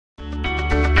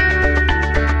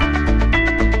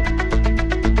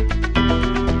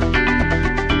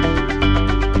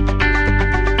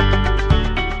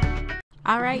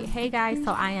Hey guys,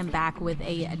 so I am back with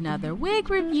another wig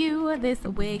review. This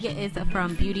wig is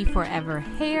from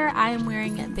BeautyForeverHair. I am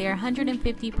wearing their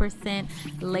 150%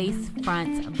 lace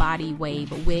front body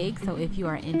wave wig. So if you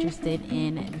are interested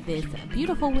in this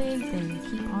beautiful wig, then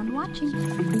keep on watching.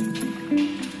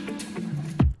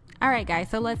 Alright guys,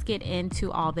 so let's get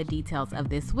into all the details of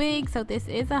this wig. So this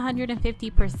is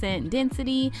 150%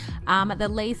 density. The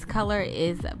lace color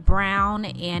is brown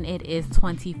and it is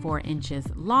 24 inches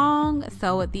long.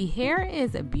 So the hair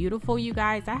is beautiful, you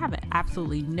guys. I have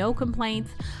absolutely no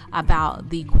complaints about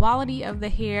the quality of the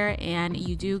hair, and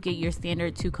you do get your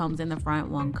standard 2 combs in the front,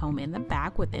 1 comb in the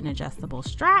back with an adjustable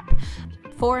strap.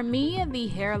 For me, the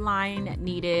hairline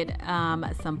needed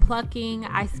some plucking.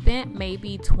 I spent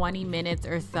maybe 20 minutes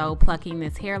or so plucking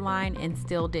this hairline and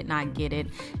still did not get it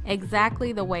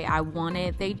exactly the way I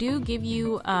wanted. They do give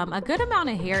you a good amount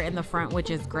of hair in the front,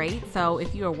 which is great. So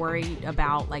if you are worried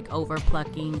about like over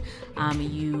plucking,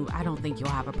 I don't think you'll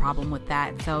have a problem with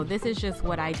that. So this is just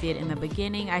what I did in the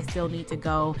beginning. I still need to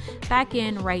go back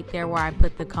in right there where I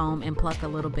put the comb and pluck a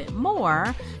little bit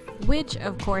more, which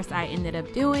of course I ended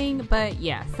up doing. But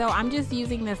yeah, so I'm just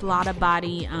using this Lotta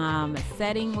Body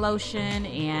setting lotion,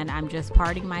 and I'm just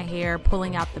parting my hair,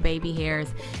 pulling out the baby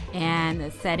hairs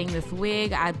and setting this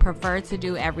wig. I prefer to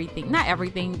do everything, not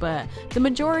everything, but the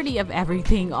majority of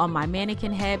everything on my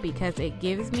mannequin head, because it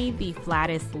gives me the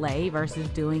flattest lay versus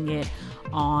doing it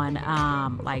on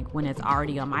like when it's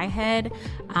already on my head.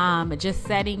 Just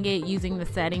setting it using the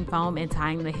setting foam and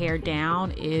tying the hair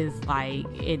down is like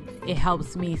it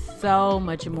helps me so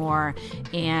much more.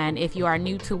 And if you are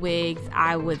new to wigs,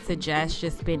 I would suggest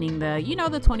just spending the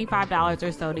the $25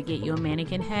 or so to get you a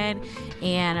mannequin head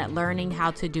and learning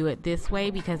how to do it this way,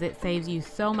 because it saves you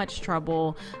so much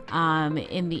trouble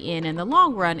in the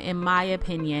long run, in my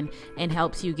opinion, and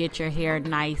helps you get your hair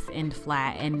nice and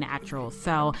flat and natural.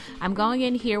 So I'm going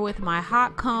in here with my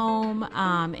hot comb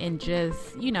and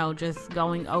just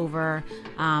going over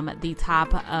the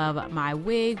top of my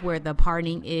wig where the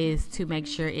parting is, to make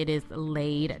sure it is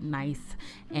laid nice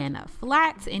and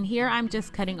flat. And here I'm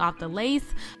just cutting off the lace.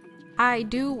 I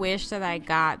do wish that I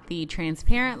got the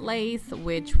transparent lace,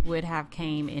 which would have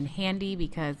came in handy,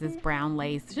 because this brown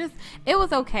lace it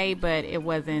was okay, but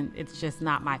it's just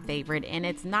not my favorite, and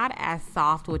it's not as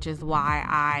soft, which is why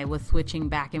I was switching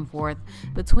back and forth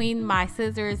between my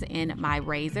scissors and my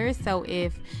razor. So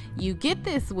if you get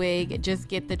this wig, just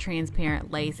get the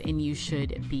transparent lace and you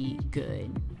should be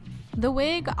good. The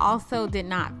wig also did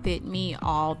not fit me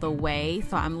all the way,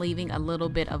 so I'm leaving a little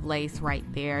bit of lace right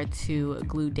there to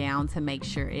glue down to make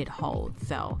sure it holds.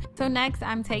 So next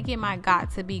I'm taking my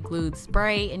Got to Be Glued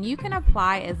spray, and you can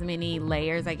apply as many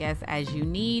layers, I guess, as you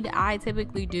need. I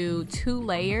typically do 2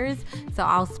 layers, so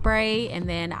I'll spray and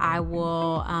then I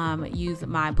will use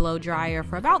my blow dryer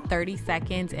for about 30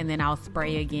 seconds, and then I'll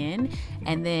spray again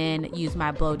and then use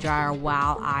my blow dryer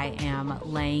while I am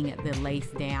laying the lace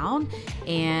down,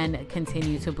 and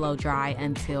continue to blow dry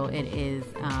until it is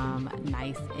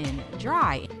nice and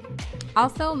dry.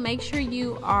 Also, make sure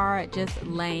you are just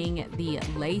laying the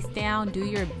lace down. Do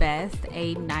your best.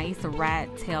 A nice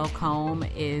rat tail comb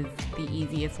is the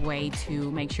easiest way to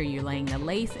make sure you're laying the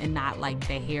lace and not like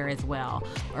the hair as well,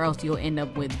 or else you'll end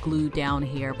up with glued down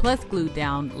hair plus glued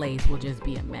down lace will just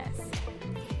be a mess.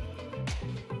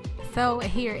 So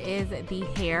here is the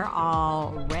hair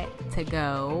all ready to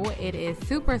go. It is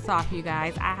super soft, you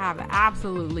guys. I have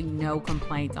absolutely no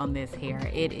complaints on this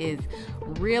hair. It is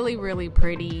really, really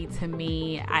pretty to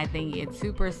me. I think it's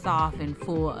super soft and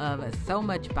full of so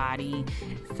much body.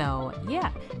 So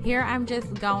yeah, here I'm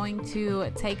just going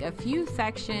to take a few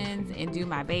sections and do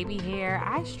my baby hair.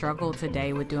 I struggled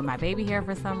today with doing my baby hair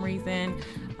for some reason.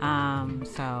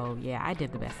 So yeah, I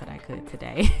did the best that I could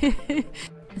today.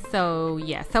 So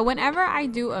yeah, so whenever I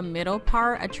do a middle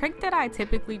part, a trick that I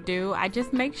typically do, I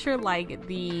just make sure like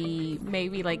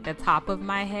maybe like the top of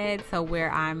my head, so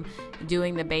where I'm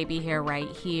doing the baby hair right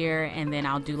here, and then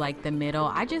I'll do like the middle,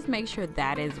 I just make sure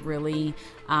that is really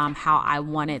how I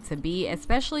want it to be,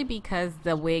 especially because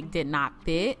the wig did not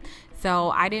fit.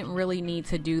 So I didn't really need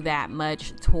to do that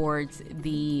much towards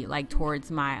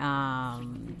my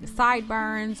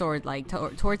sideburns or like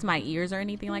towards my ears or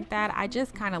anything like that. I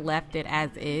just kind of left it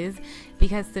as is,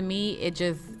 because to me it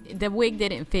the wig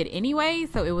didn't fit anyway,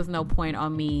 so it was no point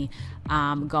on me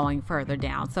going further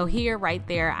down. So here, right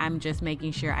there, I'm just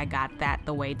making sure I got that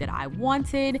the way that I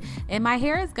wanted, and my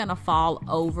hair is gonna fall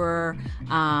over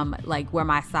like where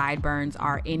my sideburns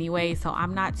are anyway, so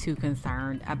I'm not too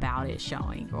concerned about it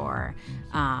showing or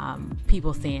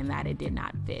people saying that it did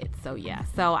not fit. So yeah,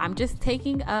 so I'm just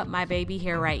taking up my baby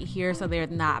hair right here so they're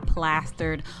not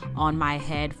plastered on my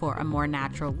head for a more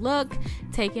natural look.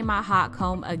 Taking my hot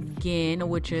comb again,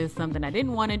 which is something I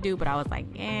didn't want to do, but I was like,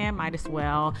 might as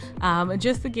well,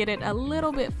 just to get it a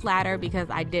little bit flatter, because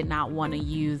I did not want to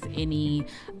use any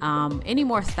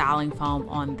more styling foam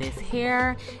on this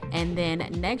hair. And then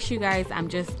next, you guys, I'm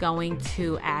just going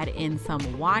to add in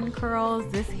some wand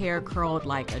curls. This hair curled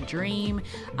like a dream.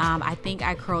 I think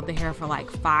I curled the hair for like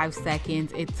 5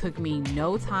 seconds. It took me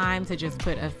no time to just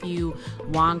put a few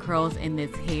wand curls in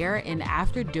this hair, and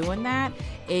after doing that,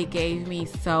 it gave me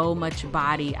so much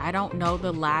body. I don't know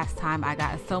the last time I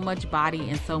got so much body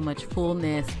and so much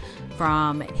fullness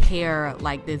from hair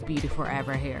like this Beauty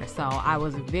Forever hair. So I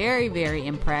was very, very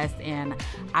impressed, and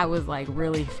I was like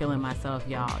really feeling myself,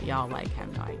 y'all like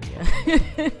have no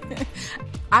idea.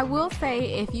 I will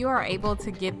say, if you are able to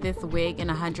get this wig in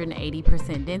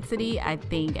 180% density, I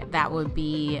think that would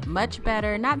be much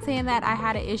better. Not saying that I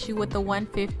had an issue with the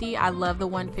 150. I love the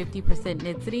 150%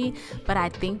 density, but I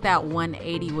think that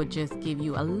 180 would just give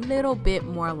you a little bit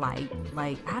more like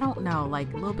I don't know,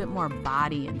 like a little bit more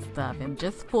body and stuff, and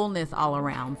just fullness all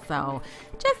around. So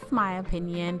just my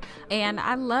opinion. And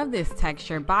I love this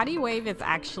texture. Body wave is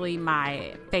actually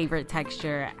my favorite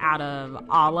texture out of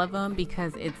all of them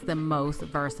because it's the most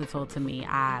versatile to me.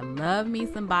 I love me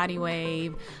some body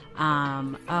wave.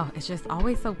 Oh, it's just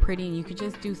always so pretty, and you could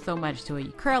just do so much to it.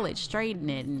 You curl it, straighten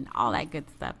it, and all that good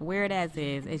stuff. Wear it as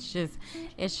is. It's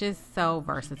just so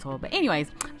versatile. But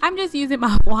anyways, I'm just using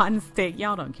my wand stick.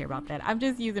 Y'all don't care about that. I'm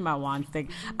just using my wand stick.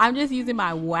 I'm just using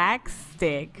my wax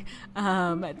stick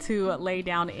to lay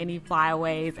down any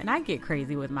flyaways, and I get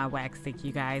crazy with my wax stick,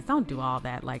 you guys. Don't do all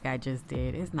that like I just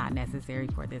did. It's not necessary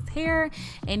for this hair.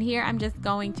 And here I'm just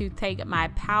going to take my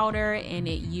powder and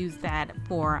use that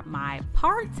for my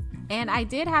parts. And I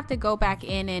did have to go back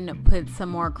in and put some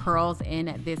more curls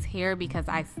in this hair because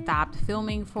I stopped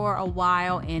filming for a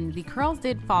while and the curls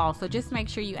did fall. So just make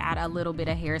sure you add a little bit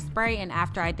of hairspray, and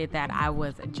after I did that, I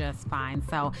was just fine.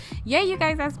 So yeah, you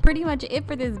guys, that's pretty much it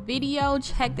for this video.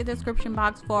 Check the description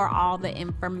box for all the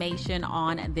information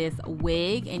on this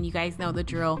wig, and you guys know the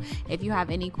drill. If you have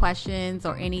any questions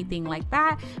or anything like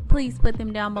that, please put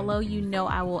them down below. You know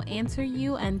I will answer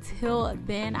you. Until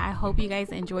then, I hope you guys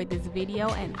enjoyed this video,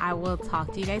 and I will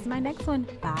talk to you guys in my next one.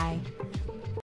 Bye.